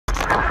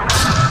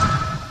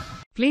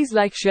Please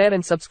like, share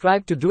and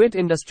subscribe to Doit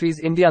Industries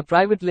India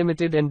Private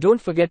Limited and don't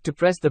forget to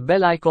press the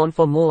bell icon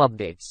for more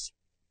updates.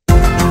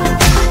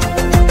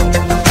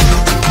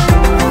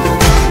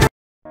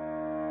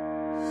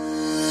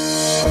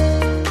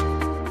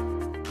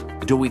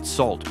 The Doit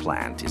Salt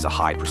Plant is a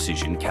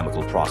high-precision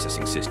chemical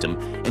processing system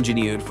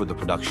engineered for the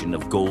production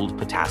of Gold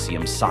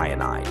Potassium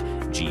Cyanide,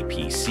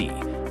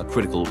 GPC, a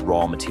critical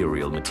raw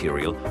material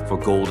for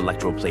gold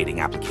electroplating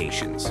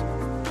applications.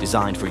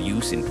 Designed for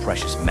use in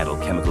precious metal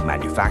chemical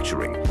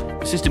manufacturing,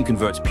 the system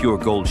converts pure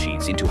gold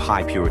sheets into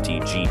high-purity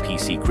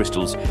GPC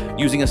crystals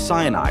using a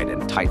cyanide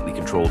and tightly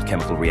controlled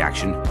chemical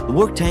reaction. The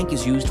work tank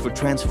is used for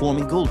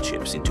transforming gold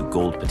chips into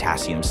Gold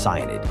Potassium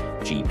Cyanide,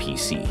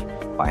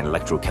 GPC, by an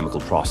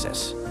electrochemical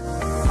process.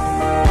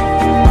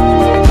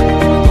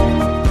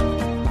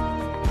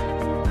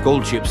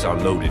 Gold chips are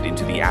loaded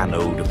into the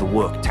anode of the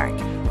work tank,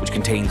 which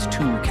contains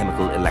two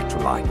chemical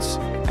electrolytes.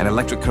 An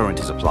electric current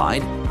is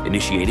applied,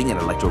 initiating an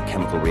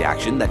electrochemical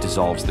reaction that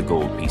dissolves the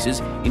gold pieces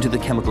into the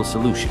chemical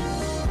solution.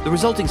 The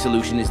resulting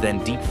solution is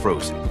then deep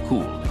frozen,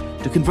 cooled,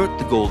 to convert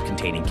the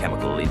gold-containing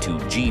chemical into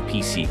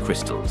GPC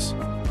crystals.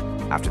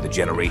 After the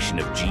generation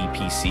of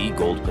GPC,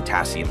 Gold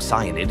Potassium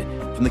Cyanide,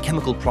 from the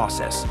chemical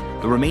process,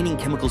 the remaining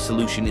chemical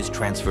solution is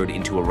transferred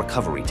into a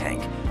recovery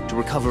tank to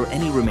recover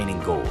any remaining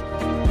gold.